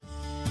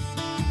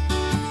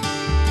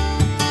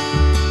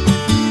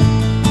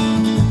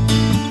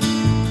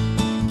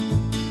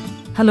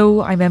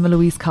Hello, I'm Emma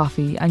Louise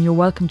Coffey, and you're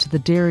welcome to the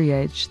Dairy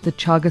Edge, the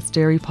Teagasc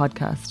Dairy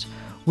podcast.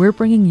 We're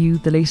bringing you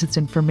the latest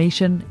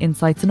information,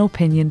 insights and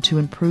opinion to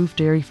improve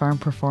dairy farm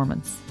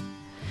performance.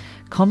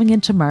 Coming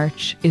into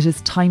March, it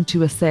is time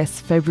to assess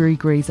February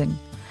grazing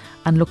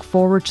and look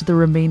forward to the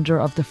remainder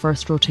of the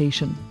first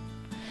rotation.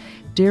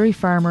 Dairy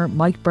farmer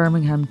Mike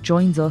Bermingham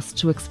joins us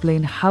to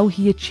explain how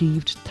he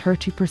achieved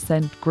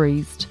 30%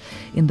 grazed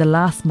in the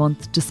last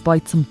month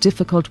despite some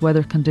difficult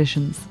weather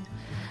conditions,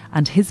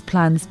 and his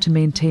plans to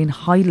maintain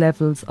high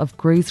levels of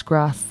grazed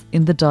grass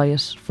in the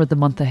diet for the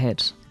month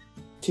ahead.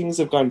 Things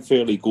have gone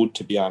fairly good,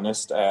 to be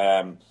honest.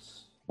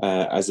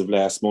 As of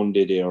last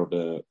Monday, there,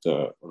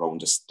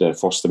 around the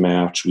 1st of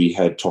March, we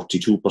had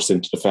 32%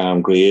 of the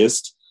farm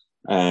grazed.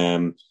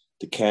 The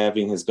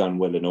calving has gone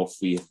well enough.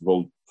 We have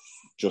about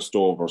just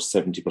over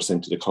 70%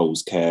 of the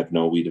cows calved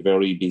now. We had a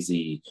very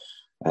busy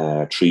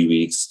 3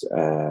 weeks.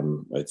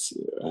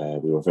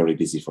 We were very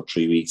busy for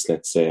 3 weeks,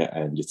 let's say,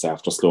 and it's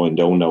after slowing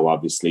down now,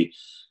 obviously.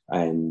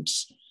 And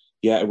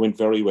yeah, it went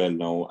very well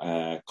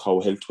now.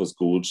 Cow health was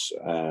good.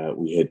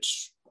 We had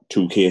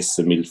 2 cases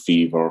of milk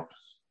fever.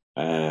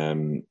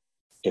 Besides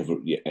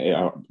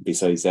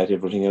that,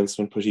 everything else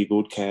went pretty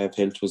good. Calf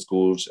health was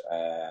good.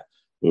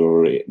 We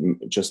were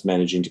just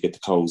managing to get the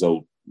cows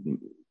out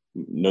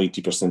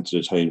 90% of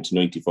the time to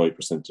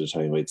 95% of the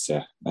time, I'd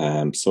say.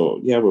 So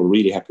yeah, we're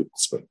really happy with the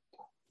spring.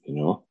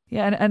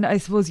 Yeah, and I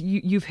suppose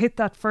you've hit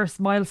that first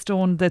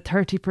milestone, the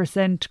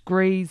 30%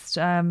 grazed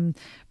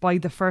by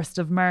the 1st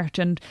of March.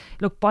 And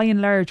look, by and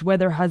large,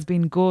 weather has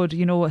been good,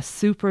 a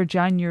super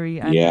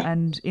January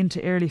and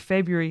into early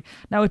February.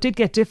 Now, it did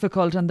get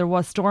difficult and there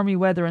was stormy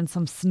weather and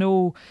some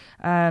snow,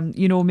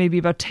 maybe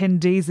about 10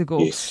 days ago.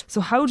 Yes.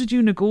 So how did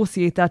you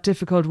negotiate that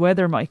difficult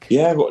weather, Mike?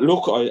 Yeah, well,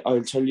 look,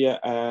 I'll tell you,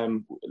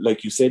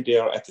 like you said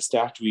there at the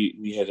start,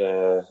 we had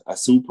a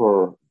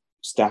super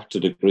start to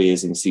the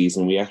grazing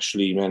season. We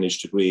actually managed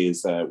to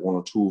graze 1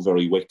 or 2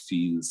 very wet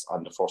fields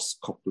on the first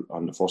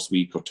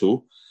week or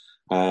two.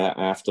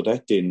 After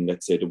that, then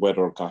let's say the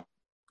weather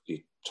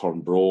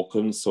turned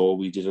broken, so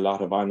we did a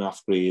lot of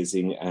on-off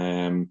grazing.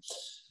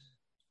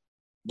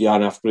 The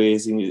on-off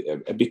grazing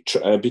a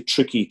bit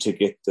tricky to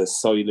get the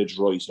silage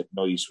right at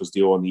night was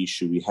the only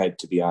issue we had,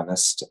 to be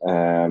honest.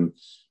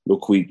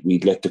 Look,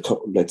 we'd let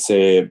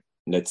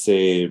let's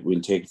say we'll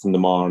take it from the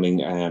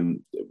morning.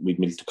 We'd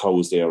milk the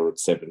cows there at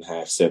 7,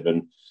 half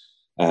 7.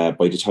 By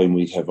the time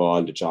we'd have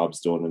all the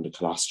jobs done and the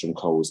colostrum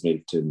cows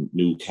milked and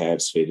new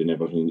calves fed and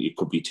everything, it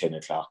could be 10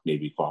 o'clock,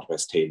 maybe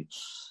 10:15.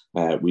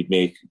 We'd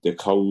make the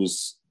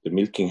cows, the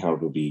milking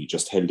herd would be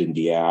just held in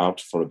the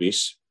yard for a bit.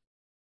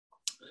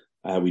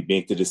 We'd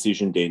make the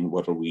decision then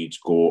whether we'd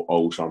go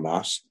out or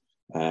not.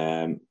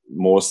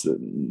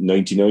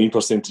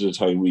 99% of the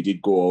time we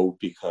did go out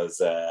because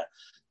the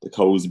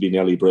cows would be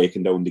nearly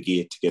breaking down the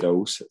gate to get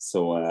out.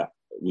 So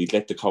we'd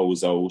let the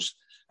cows out,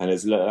 and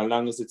as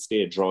long as it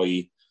stayed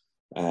dry,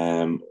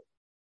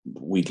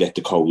 we'd let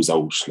the cows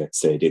out, let's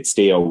say. They'd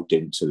stay out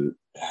until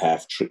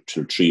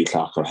till 3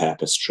 o'clock or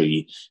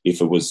 3:30.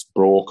 If it was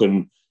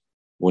broken,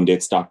 when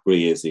they'd stop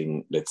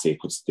grazing, let's say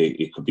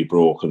it could be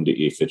broken.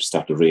 If it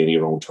started raining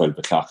around 12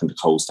 o'clock and the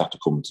cows started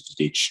coming to the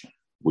ditch,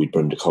 we'd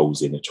bring the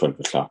cows in at 12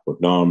 o'clock.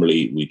 But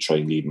normally we'd try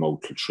and leave them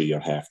out till 3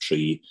 or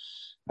 3:30.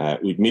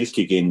 We'd milk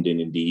again then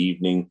in the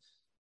evening,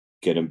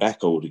 get them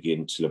back out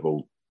again till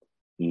about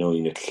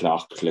 9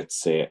 o'clock, let's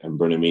say, and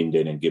bring them in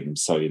then and give them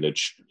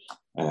silage.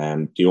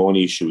 The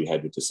only issue we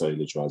had with the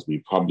silage was we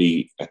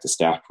probably, at the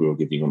start, we were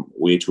giving them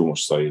way too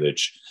much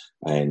silage,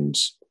 and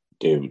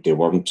they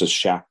weren't as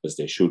sharp as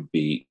they should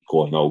be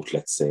going out,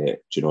 let's say.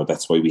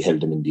 That's why we held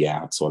them in the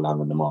yard so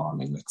long in the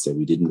morning, let's say.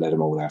 We didn't let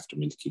them out after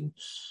milking.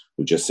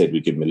 We just said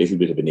we'd give them a little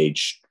bit of an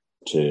edge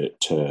to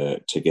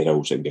get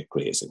out and get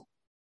grazing.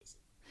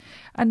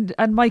 And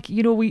Mike,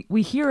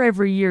 we hear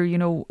every year,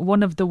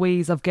 one of the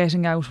ways of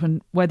getting out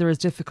when weather is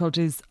difficult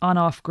is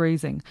on-off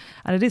grazing.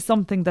 And it is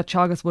something that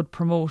Teagasc would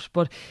promote.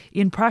 But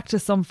in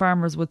practice, some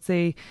farmers would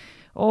say,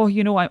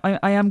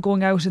 I am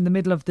going out in the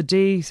middle of the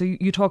day. So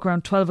you talk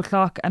around 12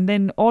 o'clock. And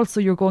then also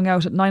you're going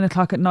out at 9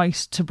 o'clock at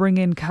night to bring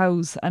in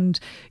cows. And,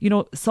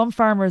 some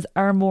farmers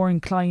are more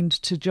inclined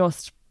to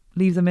just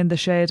leave them in the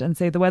shed and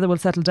say the weather will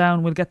settle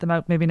down, we'll get them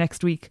out maybe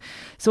next week.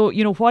 So,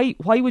 why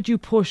would you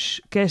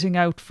push getting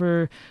out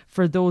for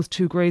those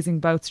 2 grazing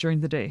bouts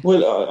during the day?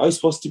 Well, I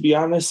suppose, to be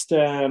honest,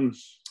 the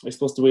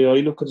way I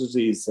look at it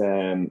is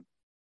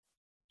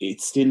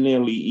it's still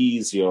nearly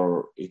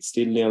easier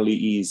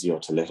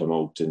to let them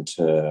out than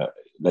to,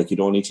 like, it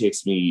only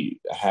takes me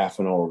half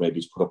an hour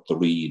maybe to put up the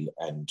reel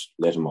and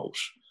let them out.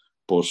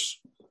 But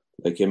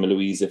like Emma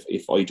Louise,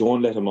 if I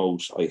don't let them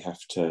out, I have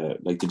to,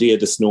 like the day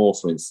of the snow,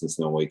 for instance,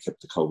 now I kept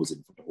the cows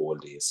in for the whole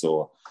day.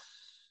 So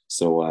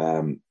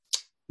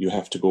you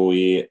have to go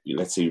away,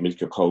 let's say you milk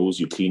your cows,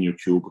 you clean your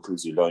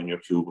cubicles, you line your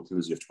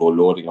cubicles, you have to go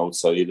loading out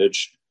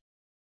silage.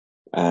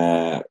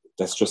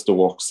 That's just the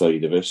work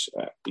side of it.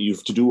 You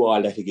have to do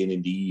all that again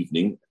in the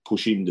evening,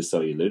 push in the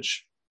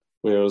silage,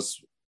 whereas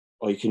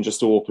I can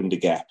just open the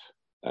gap.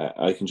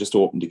 I can just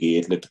open the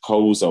gate, let the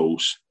cows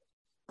out,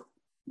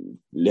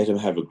 let them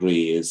have a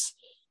graze,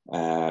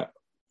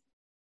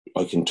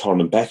 I can turn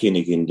them back in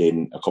again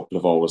then a couple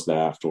of hours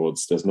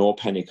afterwards. There's no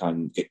panic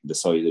on getting the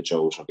silage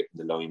out or getting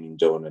the liming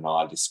done and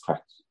all this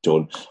crack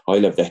done.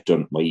 I'll have that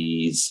done at my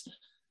ease.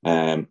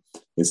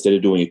 Instead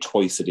of doing it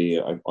twice a day,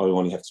 I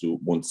only have to do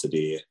it once a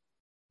day.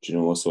 Do you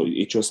know? So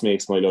it just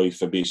makes my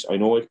life a bit. I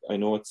know it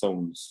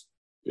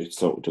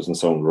doesn't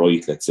sound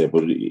right, let's say,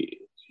 but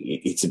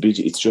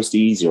it's just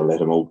easier let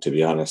them out, to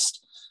be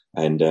honest.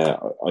 And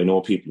I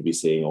know people will be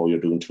saying, "Oh, you're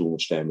doing too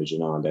much damage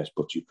and all that,"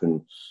 but you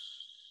can.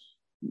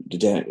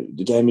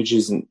 The damage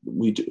isn't.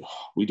 We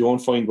don't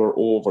find we're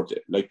over.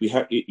 Like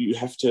you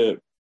have to.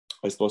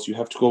 I suppose you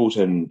have to go out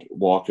and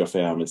walk your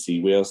farm and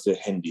see where's the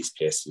handiest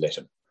place to let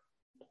them.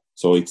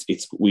 So it's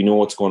we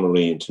know it's going to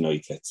rain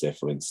tonight, let's say,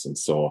 for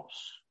instance. So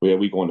where are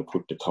we going to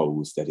put the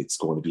cows that it's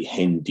going to be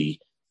handy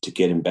to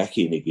get them back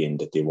in again,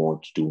 that they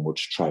won't do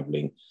much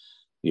travelling?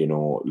 You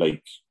know,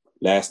 like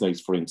last night,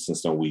 for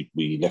instance, now we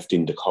left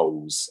in the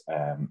cows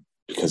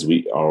because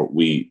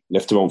we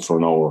left them out for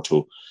an hour or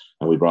two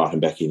and we brought them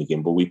back in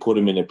again. But we put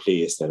them in a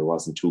place that it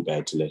wasn't too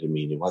bad to let them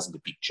in. It wasn't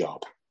a big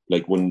job.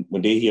 Like when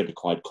they hear the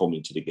quad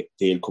coming to the gap,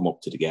 they'll come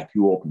up to the gap,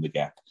 you open the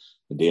gap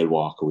and they'll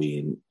walk away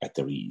in at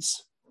their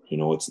ease. You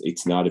know,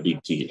 it's not a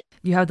big deal.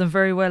 You have them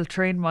very well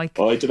trained, Mike.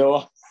 I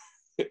don't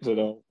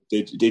know.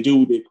 They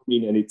do. They come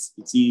in and it's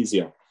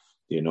easier,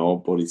 you know.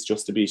 But it's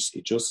just a bit.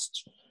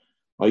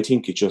 I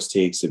think it just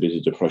takes a bit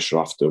of the pressure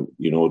off the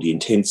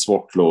intense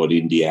workload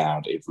in the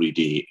yard every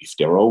day. If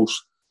they're out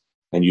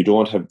and you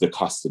don't have the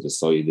cost of the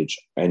silage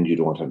and you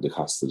don't have the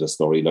cost of the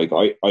slurry, like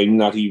I'm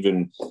not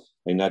even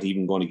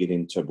going to get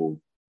into about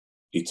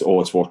it's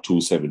worth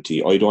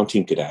 $270. I don't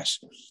think of that.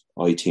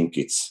 I think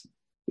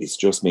it's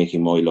just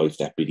making my life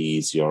that bit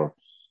easier,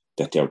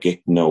 that they're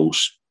getting out,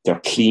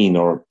 they're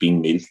cleaner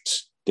being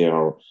milked,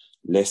 they're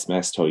less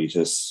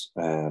mastitis.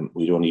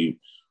 We'd only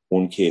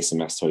one case of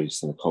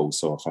mastitis in a cow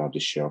so far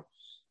this year.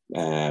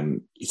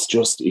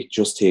 It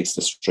just takes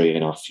the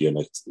strain off you,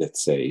 like,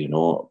 let's say, you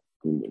know.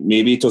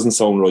 Maybe it doesn't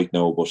sound right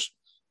now, but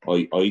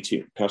I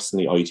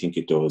think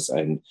it does.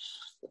 And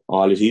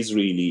all it is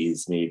really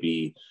is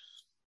maybe,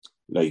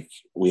 like,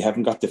 we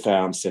haven't got the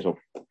farm set up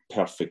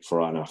perfect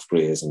for on-off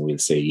grazing, we'll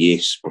say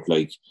yet, but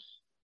like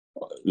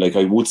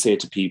I would say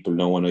to people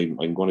now, and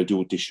I'm going to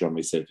do it this year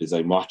myself, is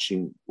I'm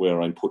watching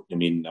where I'm putting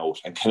them in and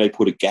out, and can I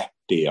put a gap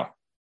there?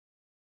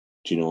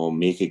 Do you know,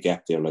 make a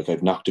gap there? Like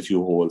I've knocked a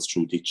few holes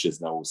through ditches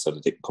now so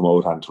that they can come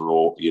out onto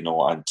road,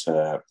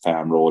 onto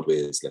farm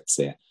roadways, let's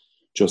say.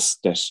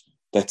 Just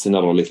that's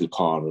another little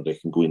corner they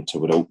can go into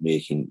without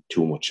making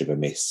too much of a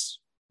mess.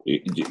 Do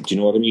you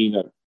know what I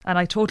mean? And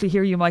I totally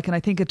hear you, Mike, and I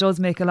think it does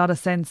make a lot of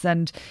sense.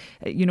 And,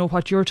 you know,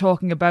 what you're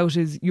talking about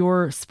is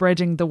you're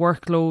spreading the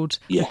workload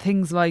with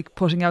things like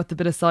putting out the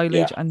bit of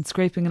silage and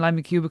scraping and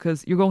liming queue,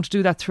 because you're going to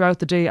do that throughout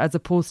the day as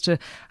opposed to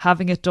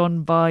having it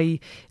done by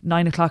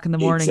 9 o'clock in the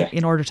morning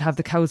in order to have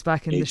the cows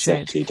back in the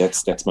shed. Exactly,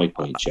 that's my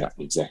point, yeah,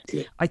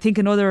 exactly. I think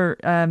another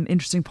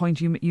interesting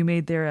point you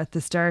made there at the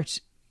start,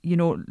 you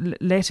know,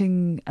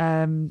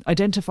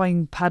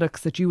 identifying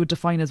paddocks that you would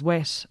define as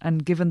wet,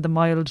 and given the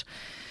mild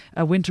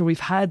winter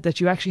we've had,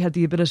 that you actually had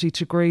the ability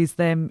to graze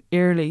them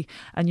early.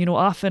 And, you know,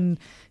 often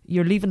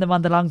you're leaving them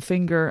on the long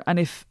finger, and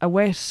if a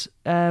wet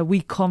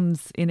week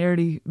comes in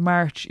early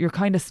March, you're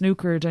kind of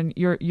snookered and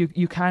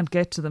you can't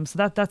get to them.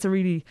 So that's a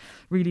really,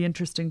 really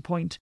interesting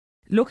point.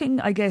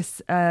 Looking, I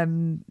guess,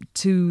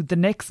 to the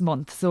next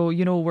month. So,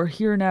 you know, we're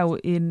here now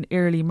in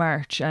early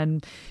March,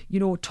 and, you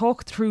know,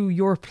 talk through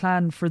your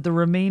plan for the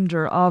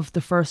remainder of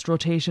the first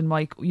rotation,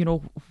 Mike. You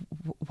know,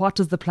 what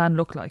does the plan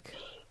look like?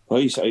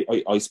 Right,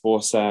 I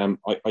suppose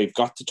I've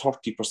got the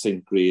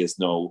 30% graze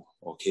now,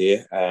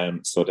 okay?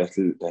 So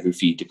that'll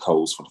feed the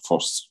cows for the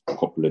first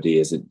couple of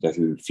days.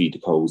 That'll feed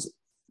the cows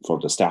for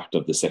the start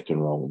of the second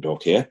round,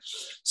 okay?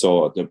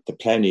 So the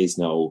plan is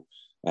now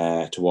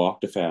to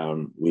walk the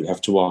farm. We'll have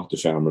to walk the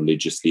farm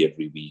religiously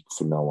every week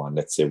from now on,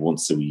 let's say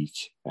once a week,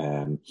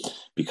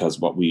 because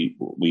what we've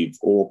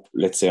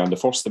let's say on the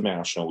 1st of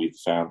March now, we've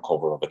farm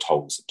cover of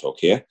 1,000,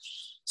 okay?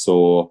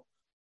 So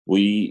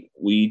we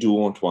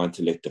don't want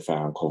to let the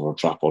farm cover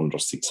drop under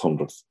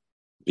 600,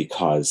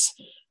 because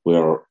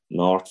we're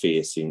north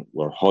facing,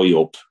 we're high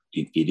up,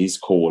 it is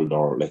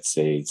colder, let's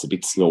say it's a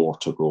bit slower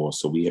to grow,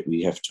 so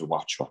we have to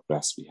watch what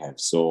grass we have.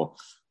 So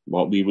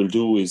what we will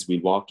do is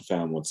we'll walk the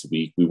farm once a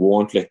week. We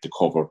won't let the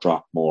cover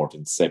drop more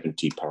than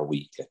 70 per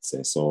week, let's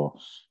say. So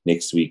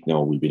next week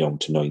now we'll be down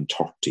to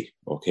 930,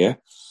 okay?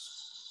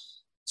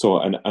 So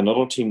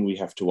another thing we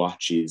have to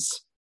watch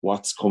is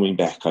what's coming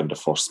back on the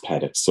first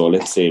paddock. So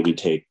let's say we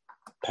take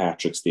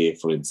Patrick's Day,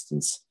 for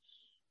instance.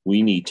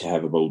 We need to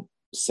have about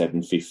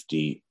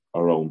 750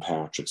 around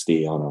Patrick's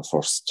Day on our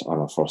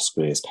first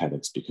graze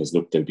paddocks, because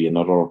look, there'll be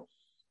another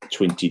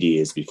 20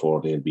 days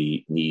before they'll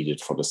be needed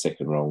for the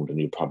second round, and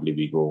you'll probably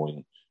be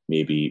growing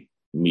maybe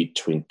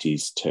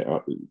mid-20s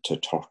to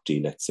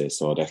 30, let's say.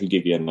 So that'll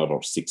give you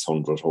another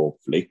 600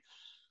 hopefully.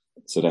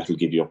 So that'll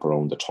give you up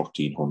around the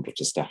 1,300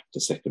 to start the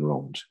second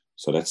round.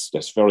 So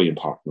that's very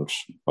important,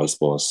 I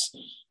suppose,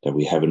 that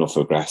we have enough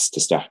of grass to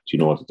start,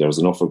 that there's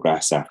enough of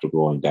grass after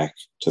growing back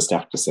to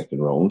start the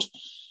second round.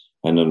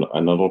 And then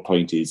another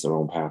point is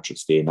around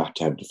Patrick's Day not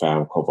to have the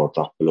farm cover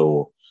drop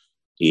below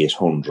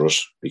 800,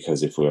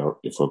 because if we're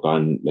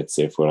gone, let's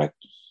say if we're at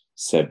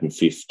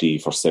 750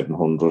 for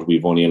 700,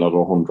 we've only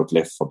another 100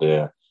 left for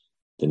the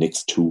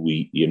next 2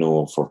 weeks,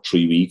 for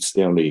 3 weeks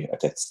nearly at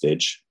that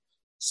stage.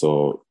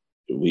 So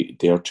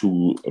they are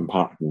two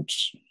important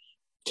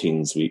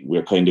things.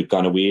 We're kind of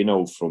gone away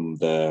now from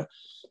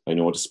I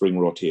know the spring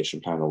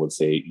rotation planner would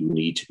say you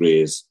need to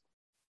graze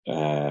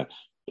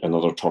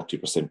another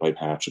 30% by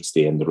Patrick's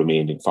Day and the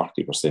remaining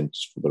 40%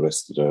 for the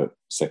rest of the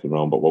second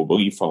round. But what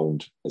we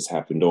found has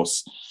happened to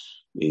us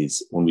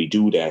is when we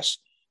do that,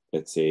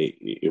 let's say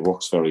it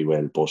works very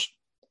well, but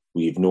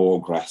we've no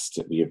grass.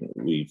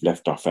 We've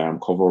left our farm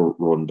cover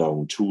run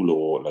down too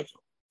low. Like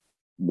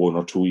 1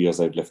 or 2 years,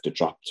 I've left it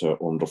drop to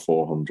under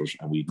 400,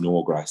 and we've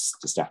no grass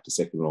to start the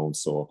second round.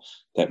 So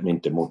that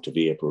meant the month of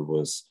April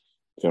was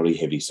very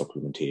heavy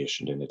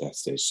supplementation then at that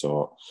stage.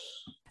 So.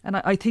 And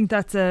I think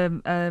that's a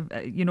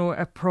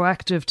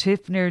proactive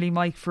tip, nearly,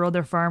 Mike, for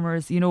other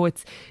farmers.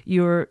 It's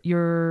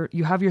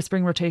you have your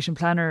spring rotation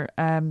planner,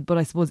 but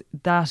I suppose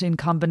that in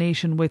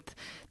combination with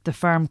the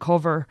farm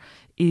cover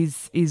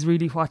is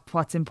really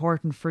what's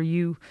important for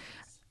you.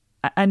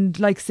 And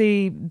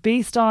say,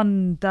 based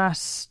on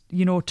that,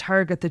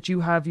 target that you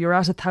have, you're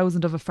at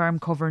 1,000 of a farm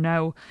cover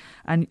now,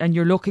 and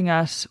you're looking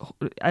at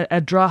a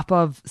drop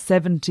of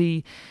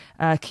 70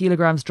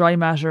 kilograms dry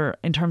matter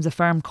in terms of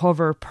farm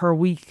cover per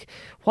week.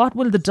 What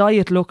will the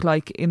diet look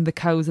like in the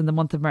cows in the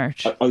month of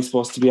March? I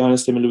suppose, to be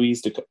honest, Emma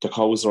Louise, the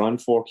cows are on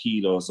 4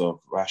 kilos of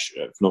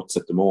nuts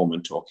at the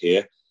moment.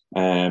 Okay.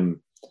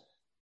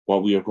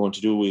 What we are going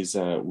to do is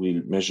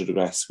we'll measure the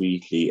grass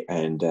weekly,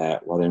 and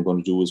what I'm going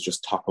to do is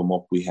just top them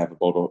up. We have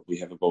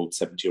about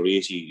 70 or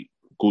 80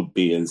 good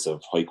bales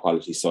of high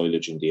quality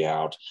silage in the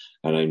yard,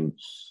 and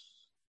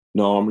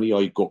normally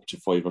I go up to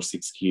 5 or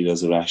 6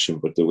 kilos of ration,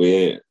 but the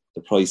way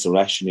the price of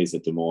ration is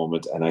at the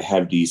moment, and I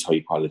have these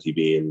high quality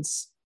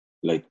bales,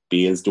 like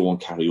bales don't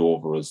carry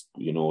over, as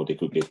they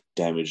could get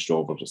damaged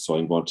over. So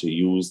I'm going to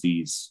use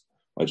these.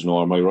 I don't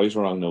know, am I right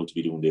or wrong now to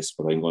be doing this,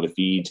 but I'm going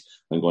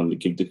to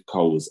give the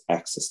cows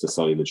access to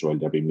silage while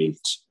they're being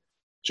milked,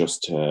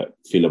 just to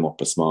fill them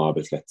up a small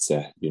bit, let's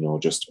say,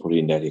 just to put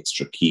in that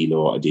extra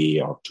kilo a day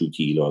or 2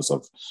 kilos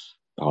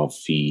of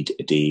feed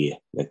a day,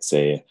 let's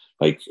say.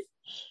 Like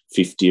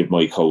 50 of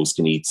my cows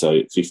can eat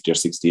 50 or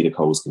 60 of the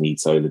cows can eat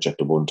silage at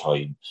the one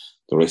time.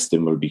 The rest of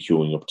them will be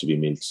queuing up to be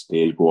milked.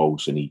 They'll go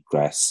out and eat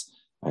grass,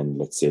 and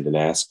let's say the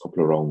last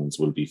couple of rounds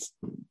will be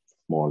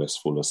more or less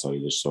full of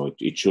silage. So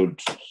it should...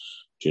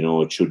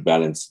 it should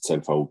balance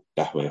itself out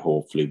that way,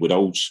 hopefully,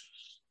 without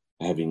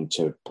having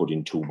to put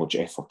in too much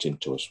effort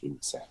into it, we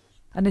would say.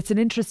 And it's an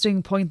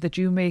interesting point that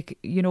you make,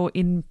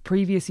 in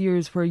previous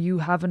years where you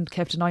haven't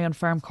kept an eye on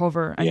farm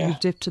cover and you've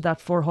dipped to that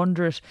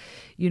 400,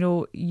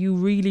 you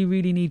really,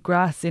 really need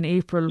grass in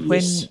April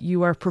when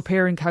you are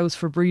preparing cows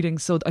for breeding.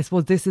 So I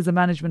suppose this is a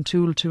management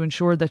tool to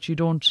ensure that you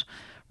don't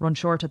run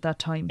short at that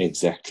time.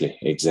 Exactly.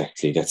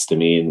 That's the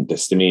main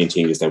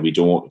thing, is that we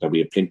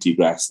have plenty of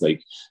grass.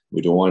 Like,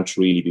 we don't want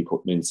to really be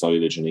putting in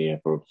silage in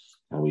April,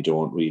 and we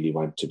don't really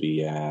want to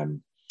be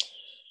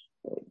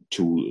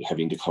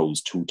having the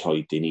cows too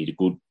tight. They need a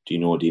good, they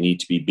need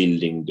to be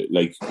building,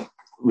 like,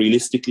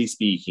 realistically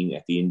speaking,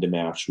 at the end of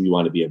March, we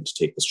want to be able to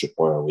take the strip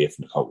wire away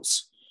from the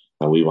cows,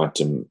 and we want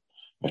them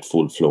at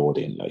full flow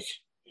then, like,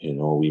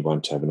 we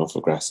want to have enough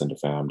of grass on the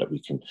farm that we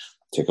can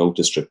take out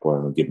the strip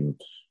wire and give them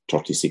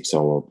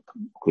 36-hour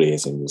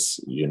grazings,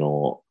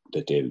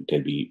 that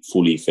they'll be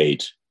fully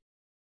fed,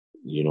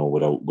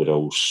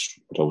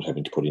 without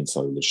having to put in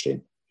silage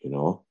then,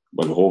 Well,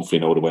 hopefully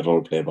now the weather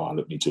will play ball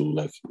with me too,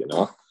 like,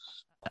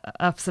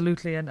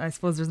 Absolutely, and I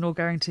suppose there's no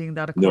guaranteeing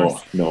that, of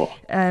course. No.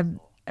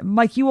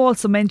 Mike, you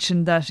also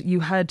mentioned that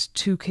you had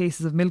 2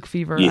 cases of milk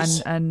fever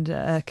and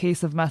a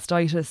case of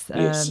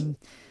mastitis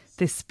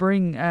this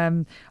spring.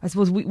 I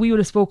suppose we would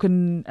have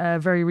spoken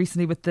very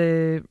recently with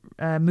the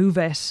Moo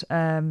vet,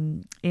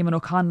 Eamon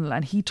O'Connell,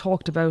 and he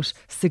talked about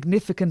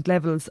significant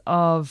levels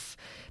of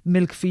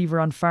milk fever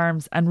on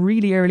farms, and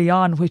really early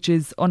on, which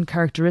is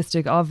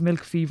uncharacteristic of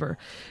milk fever.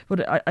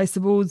 But I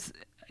suppose,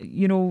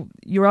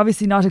 you're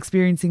obviously not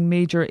experiencing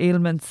major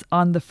ailments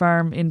on the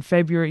farm in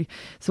February.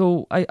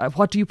 So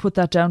what do you put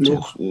that down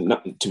to?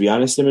 Look, to be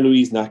honest, Emma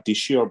Louise, not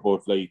this year,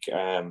 but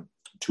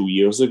 2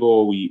 years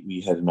ago,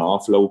 we had an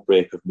awful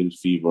outbreak of milk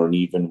fever, and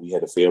even we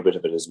had a fair bit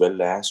of it as well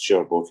last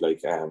year. But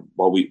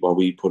what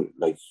we put,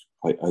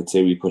 I'd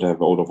say we could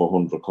have out of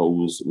 100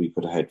 cows, we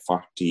could have had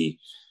 40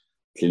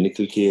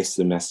 clinical cases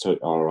of mastitis,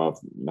 or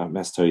not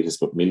mastitis,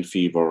 but milk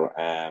fever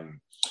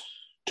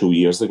 2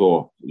 years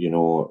ago.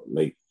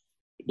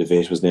 The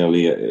vet was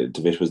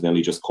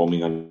nearly just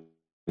coming on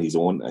his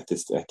own at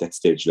that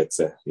stage, let's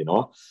say,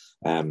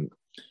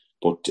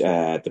 But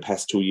the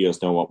past 2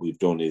 years now, what we've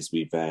done is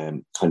we've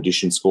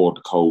condition scored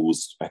the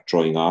cows at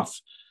drying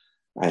off,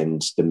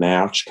 and the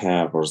March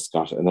calvers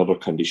got another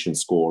condition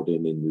scored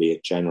in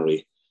late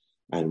January,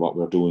 And what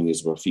we're doing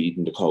is we're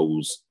feeding the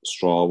cows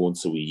straw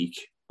once a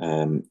week.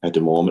 At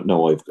the moment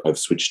now, I've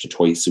switched to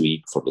twice a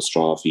week for the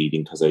straw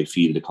feeding because I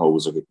feel the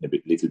cows are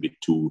getting little bit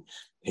too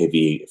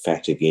heavy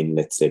fat again.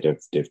 Let's say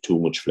they've too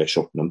much flesh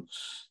up in them.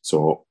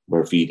 So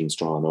we're feeding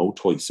straw now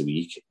twice a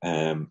week.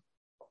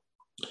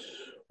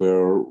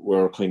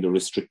 We're kind of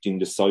restricting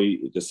the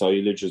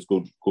silage is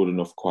good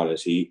enough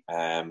quality.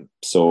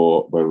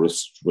 So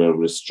we're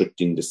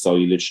restricting the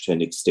silage to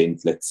an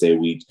extent. Let's say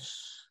we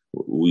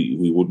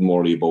wouldn't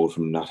worry about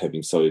them not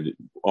having silage.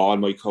 All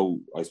my cow,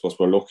 I suppose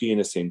we're lucky in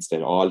a sense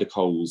that all the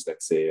cows,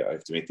 let's say, I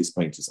have to make this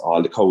point, is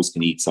all the cows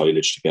can eat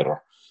silage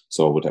together.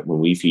 So when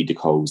we feed the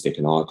cows, they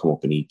can all come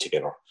up and eat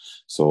together.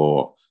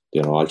 So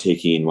they're all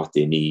taking in what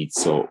they need.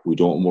 So we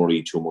don't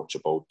worry too much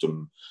about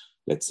them.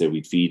 Let's say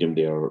we'd feed them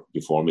there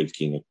before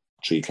milking at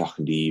 3:00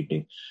 in the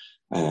evening.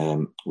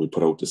 We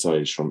put out the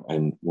silage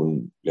and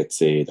when, let's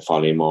say, the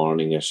following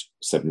morning at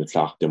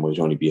 7:00, then would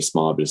only be a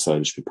small bit of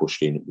silage we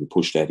pushed in. We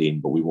push that in,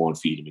 but we won't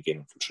feed them again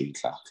until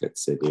 3:00.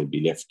 Let's say they'll be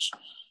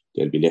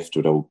left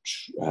without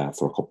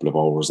for a couple of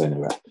hours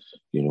anyway.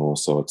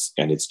 So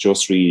it's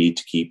just really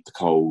to keep the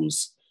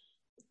cows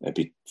a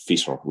bit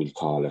fitter, we'll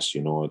call it.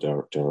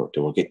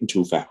 They were getting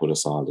too fat with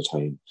us all the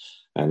time.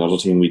 Another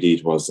thing we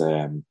did was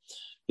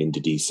in the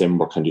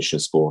December condition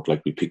score,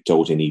 like we picked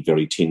out any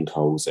very thin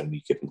cows and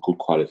we gave them good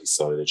quality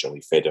silage and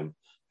we fed them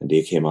and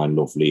they came on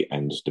lovely.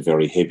 And the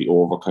very heavy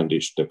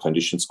the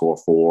condition score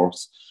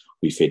 4s,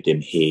 we fed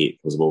them hay. It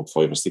was about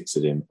 5 or 6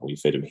 of them and we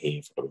fed them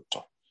hay for the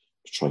winter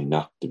to try and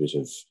knock the bit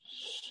of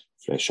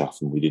flesh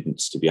off. And we didn't,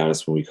 to be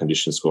honest, when we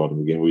condition scored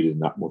them again, we didn't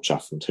knock much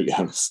off them, to be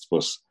honest,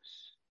 but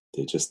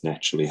they just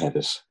naturally had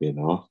it,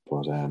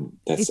 But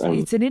that's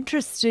it's an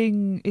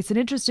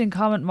interesting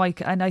comment,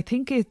 Mike, and I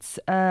think it's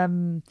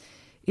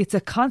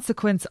a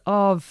consequence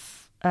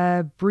of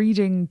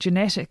breeding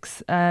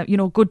genetics.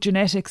 Good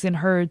genetics in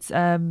herds.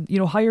 Higher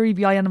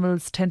EBI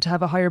animals tend to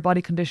have a higher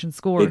body condition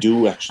score. They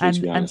do actually,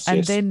 to be honest.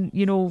 And then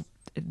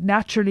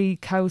naturally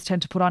cows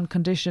tend to put on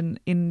condition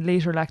in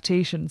later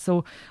lactation.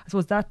 So I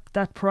suppose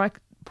that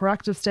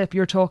proactive step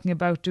you're talking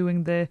about,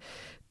 doing the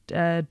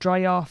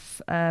dry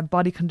off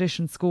body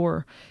condition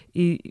score,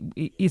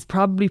 is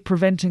probably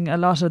preventing a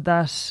lot of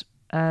that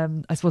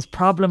I suppose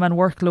problem and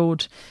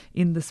workload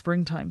in the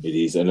springtime. It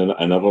is. And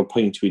another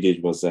point we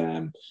did was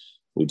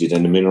we did a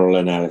mineral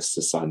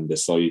analysis on the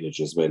silage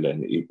as well,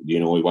 and it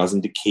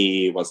wasn't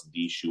decay, it wasn't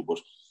the issue, but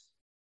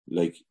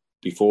like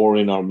before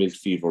in our milk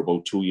fever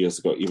about 2 years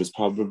ago, it was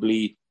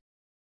probably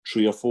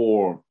 3 or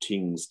 4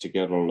 things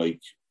together.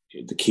 Like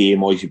the K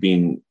might have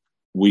been,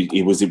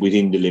 it was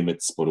within the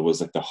limits, but it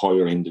was at the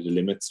higher end of the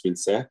limits, we'll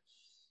say.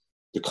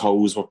 The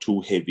cows were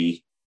too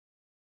heavy.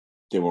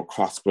 They were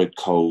crossbred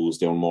cows.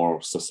 They were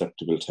more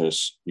susceptible to it.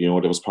 There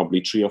was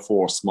probably 3 or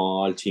 4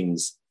 small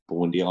things, but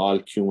when they all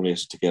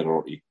accumulated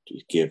together, it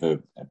gave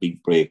a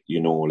big break.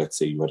 Let's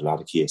say you had a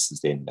lot of cases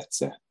then,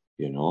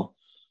 you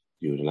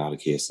had a lot of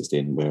cases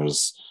then,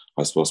 whereas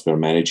I suppose we're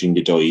managing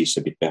the diet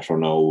a bit better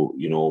now.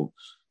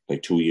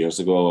 Like 2 years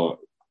ago,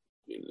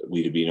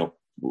 we'd have been up.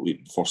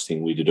 First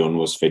thing we'd have done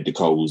was fed the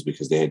cows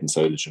because they hadn't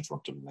silage in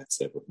front of them, let's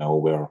say. But now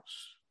we're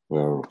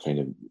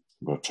trying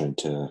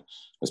to,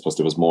 I suppose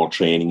there was more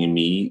training in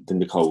me than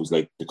the cows.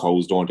 Like the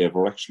cows don't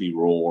ever actually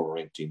roar or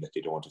anything that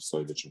they don't have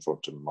silage in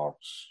front of them, or,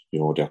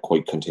 they're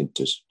quite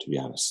contented, to be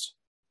honest.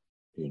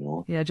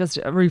 Yeah, just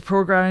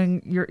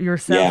reprogramming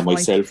yourself. Yeah,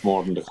 myself, Mike,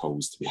 more than the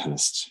cows, to be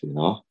honest,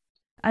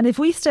 And if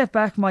we step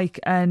back, Mike,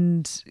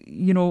 and,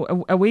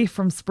 away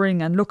from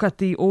spring and look at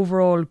the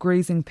overall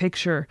grazing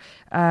picture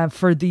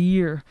for the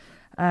year,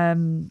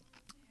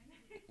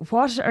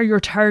 what are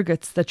your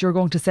targets that you're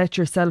going to set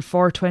yourself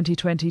for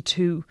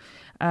 2022?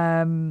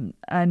 And,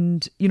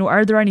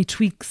 are there any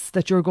tweaks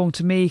that you're going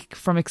to make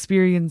from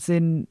experience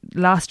in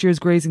last year's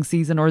grazing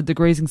season or the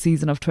grazing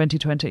season of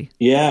 2020?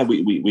 Yeah,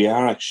 we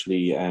are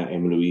actually,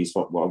 Emma Louise,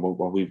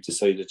 what we've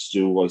decided to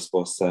do, I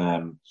suppose,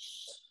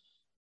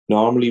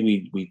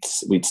 normally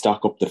we'd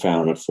stock up the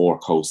farm at 4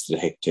 cows to the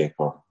hectare,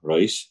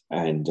 right?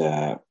 And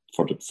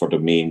for the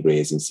main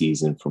grazing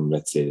season from,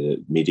 let's say,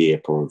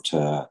 mid-April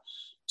to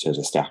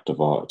the start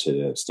of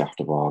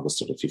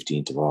August, or the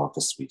 15th of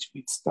August,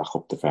 we'd stock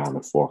up the farm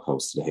at 4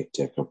 cows to the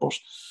hectare. But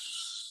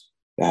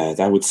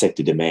that would set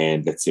the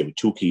demand, let's say, with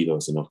 2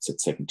 kilos of nuts at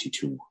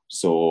 72.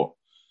 So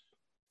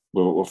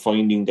we're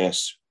finding that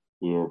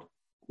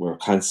we're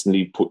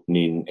constantly putting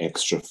in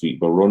extra feed.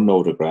 We're running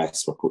out of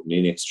grass. We're putting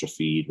in extra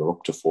feed. We're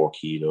up to 4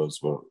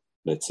 kilos.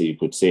 Let's say, you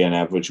could say on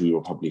average, we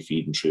were probably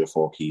feeding 3 or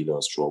 4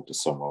 kilos throughout the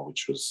summer,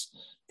 which was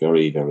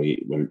very,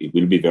 very, well, it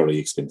will be very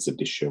expensive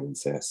this year, we'll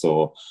say.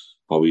 So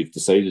what we've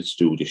decided to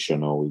do this year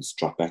now is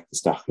drop back the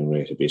stocking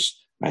rate a bit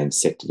and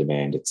set the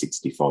demand at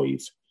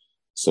 65.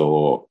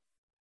 So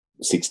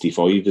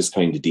 65 is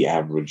kind of the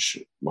average,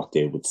 what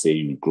they would say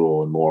you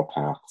grow in Moore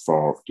Park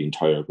for the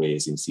entire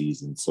grazing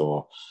season.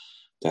 So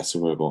that's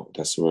what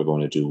we're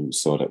going to do,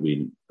 so that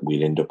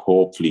we'll end up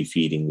hopefully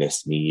feeding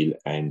less meal.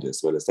 And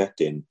as well as that,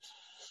 then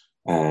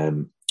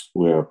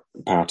we're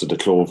part of the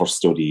clover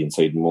study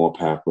inside Moore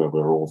Park, where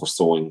we're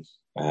oversowing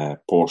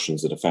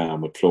portions of the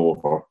farm with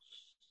clover.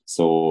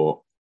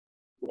 So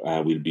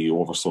we'll be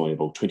oversowing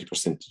about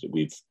 20%.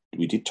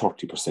 We did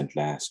 30%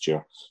 last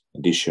year,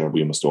 and this year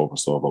we must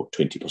oversow about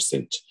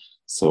 20%.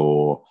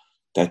 So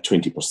that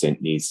 20%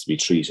 needs to be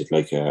treated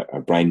like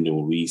a brand new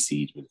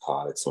reseed, we'll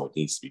call it. So it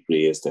needs to be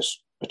grazed at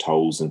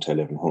 1,000 to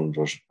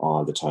 1,100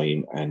 all the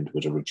time, and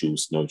with a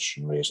reduced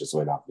nitrogen rate as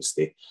well,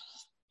 obviously.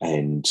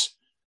 And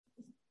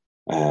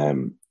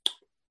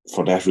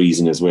for that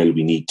reason as well,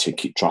 we need to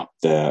drop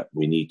the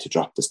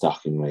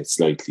stocking rate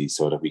slightly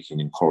so that we can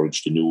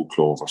encourage the new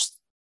clovers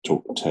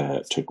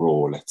to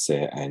grow, let's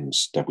say, and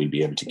that we'll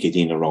be able to get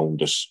in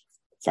around it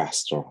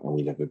faster, and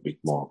we'll have a bit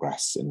more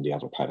grass in the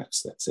other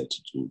paddocks, let's say,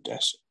 to do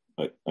that.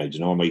 I don't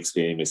know, am I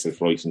explaining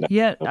myself right in that?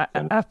 Yeah,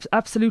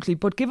 absolutely.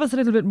 But give us a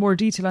little bit more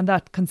detail on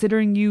that,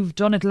 considering you've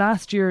done it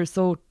last year.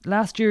 So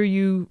last year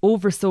you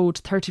oversowed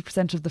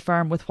 30% of the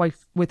farm with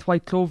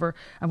white clover,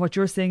 and what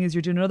you're saying is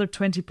you're doing another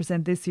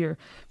 20% this year,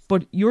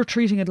 but you're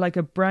treating it like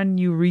a brand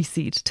new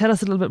reseed. Tell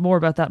us a little bit more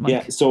about that, Mike.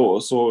 Yeah, so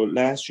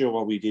last year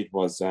what we did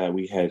was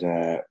we had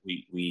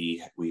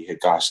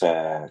got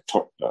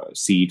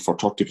seed for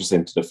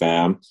 30% of the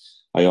farm.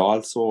 I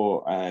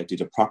also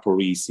did a proper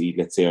reseed.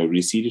 Let's say I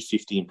reseeded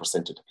 15%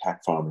 of the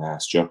platform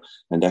last year,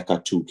 and that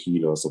got 2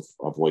 kilos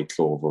of white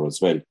clover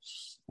as well.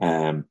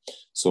 To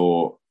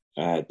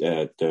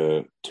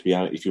be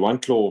honest, if you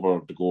want clover,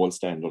 the gold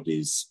standard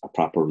is a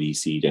proper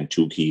reseed and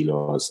 2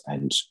 kilos,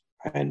 and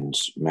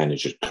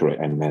manage it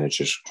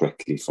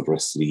correctly for the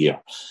rest of the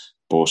year.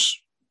 But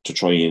to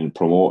try and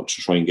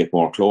get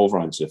more clover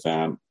onto the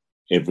farm,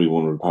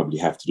 everyone will probably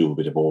have to do a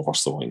bit of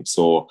oversowing.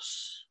 So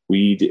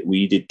we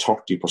did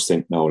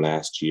 30% now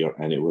last year,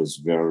 and it was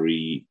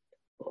very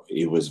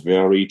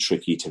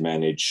tricky to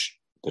manage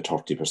the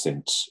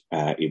 30%.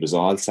 It was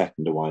all sat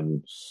into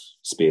one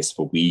space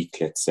for a week,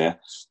 let's say,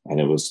 and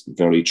it was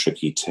very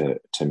tricky to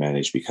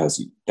manage,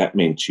 because that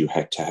meant you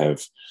had to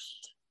have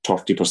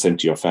 30%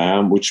 of your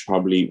farm, which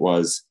probably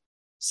was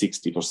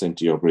 60%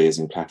 of your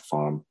grazing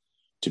platform,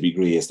 to be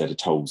grazed at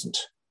 1,000.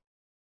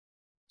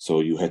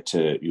 So you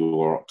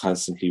were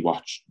constantly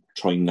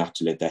trying not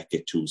to let that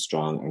get too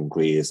strong and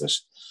graze it.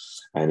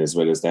 And as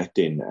well as that,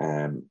 then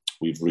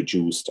we've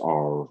reduced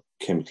our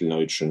chemical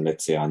nitrogen,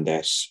 let's say, on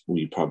that.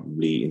 We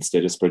probably,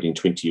 instead of spreading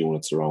 20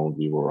 units around,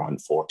 we were on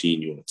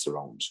 14 units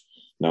around.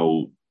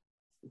 Now,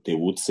 they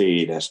would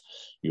say that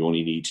you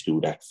only need to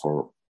do that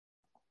for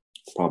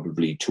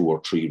probably 2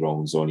 or 3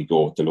 rounds, only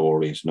go with the lower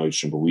rate of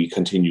nitrogen, but we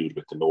continued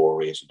with the lower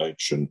rate of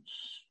nitrogen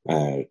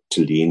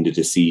till the end of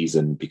the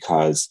season,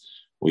 because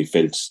we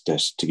felt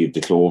that to give the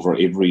clover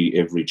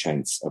every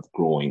chance of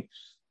growing,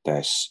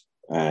 that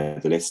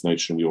the less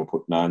nitrogen we were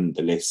putting on,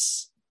 the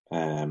less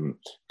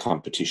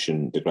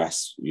competition the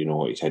grass,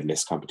 it had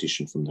less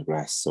competition from the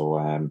grass.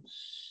 So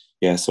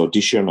so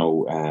this year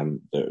now,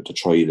 the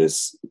trial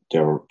is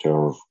they're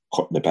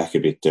cutting it back a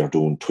bit. They're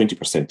doing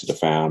 20% of the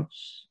farm,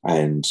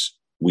 and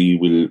we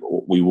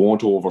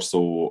won't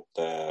oversow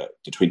the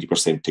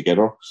 20%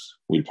 together.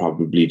 We'll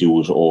probably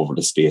do it over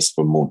the space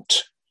of a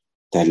month.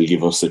 That'll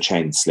give us a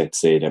chance, let's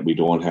say, that we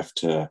don't have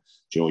to,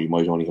 you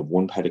might only have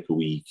 1 paddock a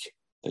week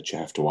that you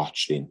have to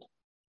watch in,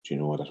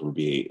 that will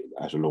be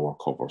at a lower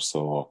cover.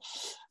 So,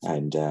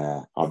 and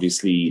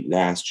obviously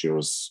last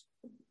year's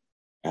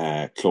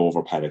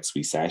clover paddocks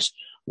we set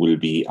will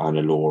be on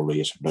a lower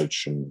rate of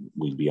nitrogen.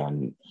 We'll be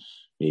on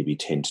maybe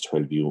 10 to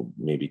 12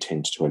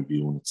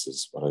 units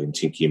is what I'm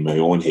thinking in my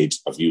own head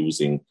of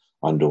using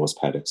on those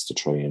paddocks to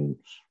try and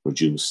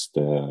reduce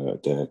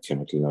the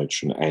chemical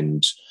nitrogen,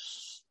 and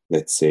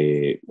let's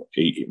say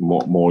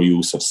more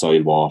use of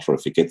soil water.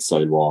 If it gets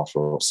soil water,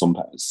 or some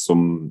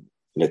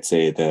let's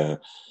say the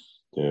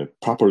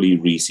properly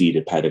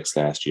reseeded paddocks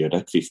last year,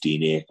 that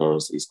 15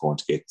 acres is going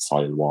to get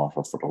soil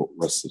water for the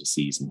rest of the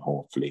season.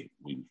 Hopefully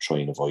we'll try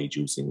and avoid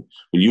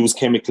we'll use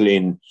chemical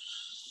in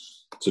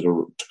to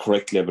the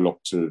correct level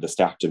up to the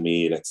start of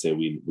May. Let's say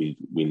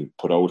we'll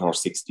put out our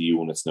 60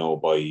 units now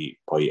by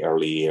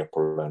early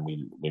April, and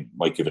we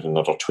might give it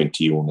another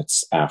 20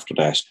 units after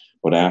that.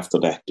 But after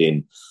that,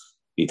 then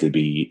it'll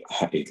be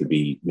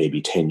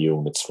maybe 10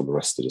 units for the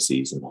rest of the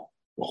season.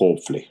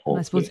 Hopefully.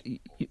 I suppose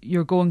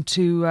you're going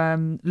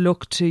to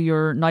look to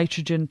your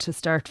nitrogen to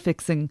start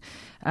fixing,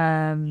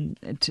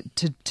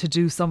 to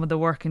do some of the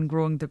work in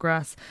growing the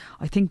grass.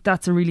 I think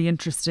that's a really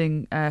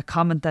interesting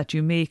comment that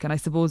you make, and I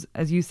suppose,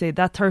 as you say,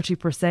 that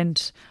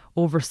 30%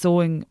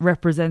 oversowing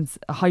represents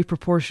a high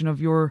proportion of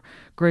your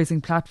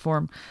grazing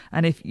platform.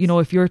 And if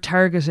you're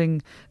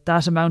targeting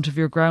that amount of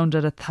your ground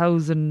at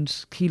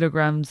 1,000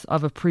 kilograms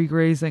of a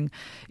pre-grazing,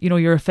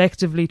 you're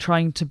effectively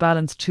trying to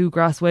balance 2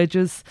 grass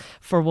wedges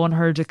for 1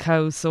 herd of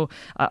cows. So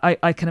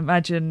I can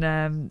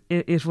imagine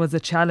it was a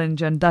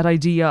challenge, and that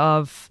idea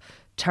of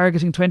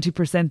targeting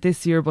 20%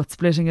 this year but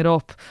splitting it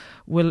up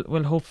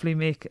will hopefully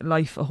make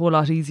life a whole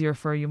lot easier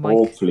for you, Mike.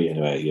 Hopefully,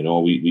 anyway.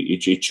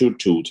 It should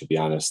too, to be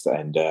honest.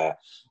 And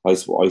I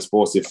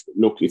suppose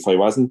if I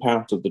wasn't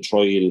part of the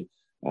trial,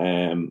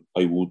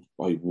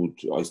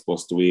 I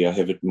suppose the way I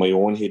have it in my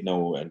own head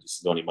now, and this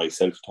is only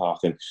myself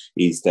talking,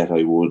 is that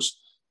I would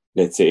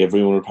let's say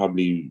everyone will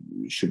probably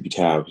should be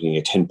targeting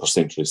a 10%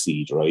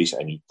 reseed, right?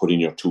 And you put in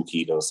your 2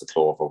 kilos of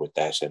clover with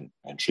that and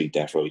treat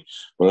that right.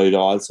 But I'd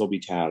also be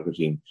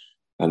targeting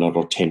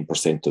another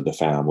 10% of the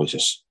farm with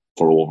it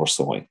for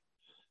oversowing.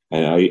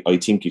 And I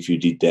think if you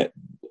did that,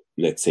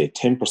 let's say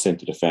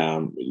 10% of the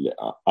farm,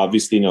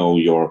 obviously now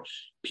your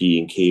P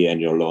and K and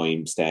your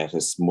lime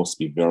status must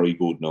be very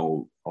good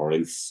now, or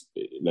else,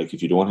 like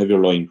if you don't have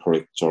your lime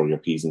correct or your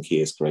P's and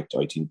K's correct,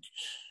 I think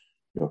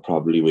you're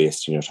probably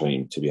wasting your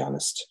time, to be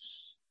honest.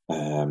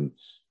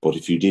 But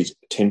if you did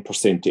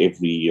 10%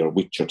 every year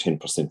with your 10%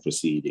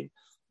 reseeding,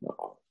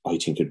 I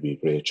think it'd be a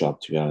great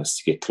job, to be honest,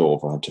 to get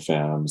clover onto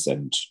farms.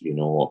 And, you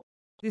know,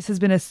 this has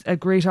been a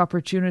great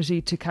opportunity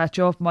to catch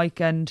up,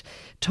 Mike, and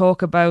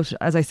talk about,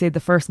 as I said, the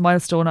first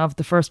milestone of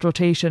the first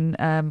rotation.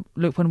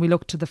 When we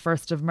look to the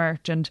 1st of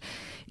March, and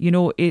you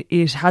know,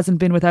 it hasn't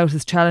been without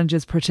its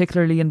challenges,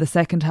 particularly in the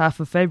second half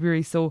of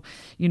February. So,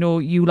 you know,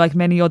 you, like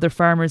many other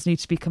farmers, need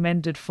to be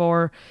commended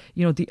for,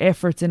 you know, the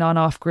efforts in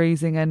on-off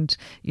grazing and,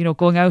 you know,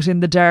 going out in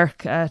the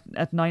dark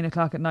at 9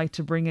 o'clock at night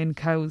to bring in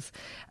cows.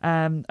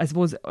 I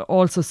suppose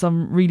also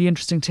some really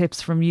interesting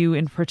tips from you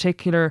in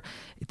particular.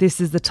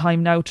 This is the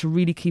time now to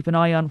really keep an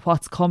eye on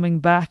what's coming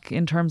back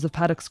in terms of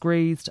paddocks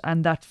grazed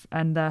and that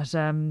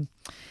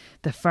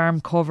the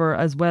farm cover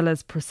as well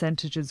as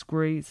percentages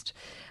grazed.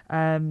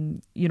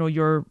 You know,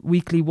 your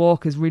weekly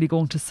walk is really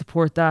going to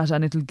support that,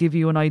 and it'll give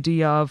you an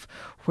idea of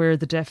where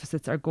the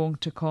deficits are going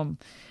to come.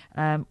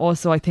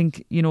 Also, I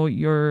think, you know,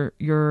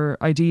 your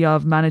idea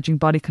of managing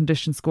body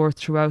condition score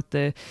throughout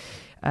the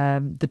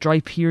dry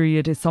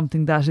period is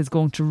something that is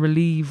going to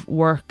relieve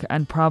work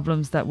and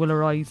problems that will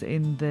arise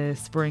in the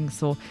spring.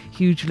 So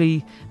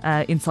hugely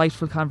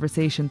insightful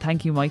conversation.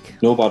 Thank you, Mike.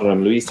 No bother,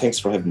 Louise. Thanks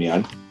for having me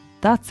on.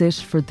 That's it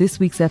for this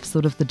week's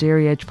episode of the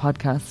Dairy Edge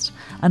podcast.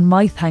 And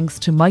my thanks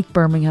to Mike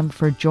Bermingham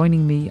for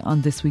joining me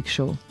on this week's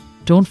show.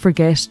 Don't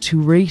forget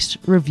to rate,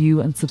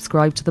 review and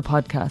subscribe to the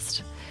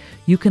podcast.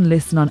 You can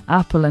listen on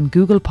Apple and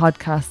Google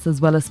Podcasts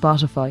as well as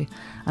Spotify.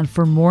 And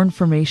for more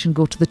information,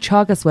 go to the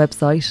Teagasc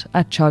website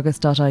at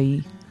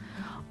teagasc.ie.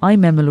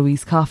 I'm Emma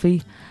Louise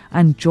Coffey,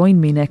 and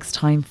join me next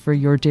time for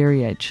your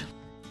Dairy Edge.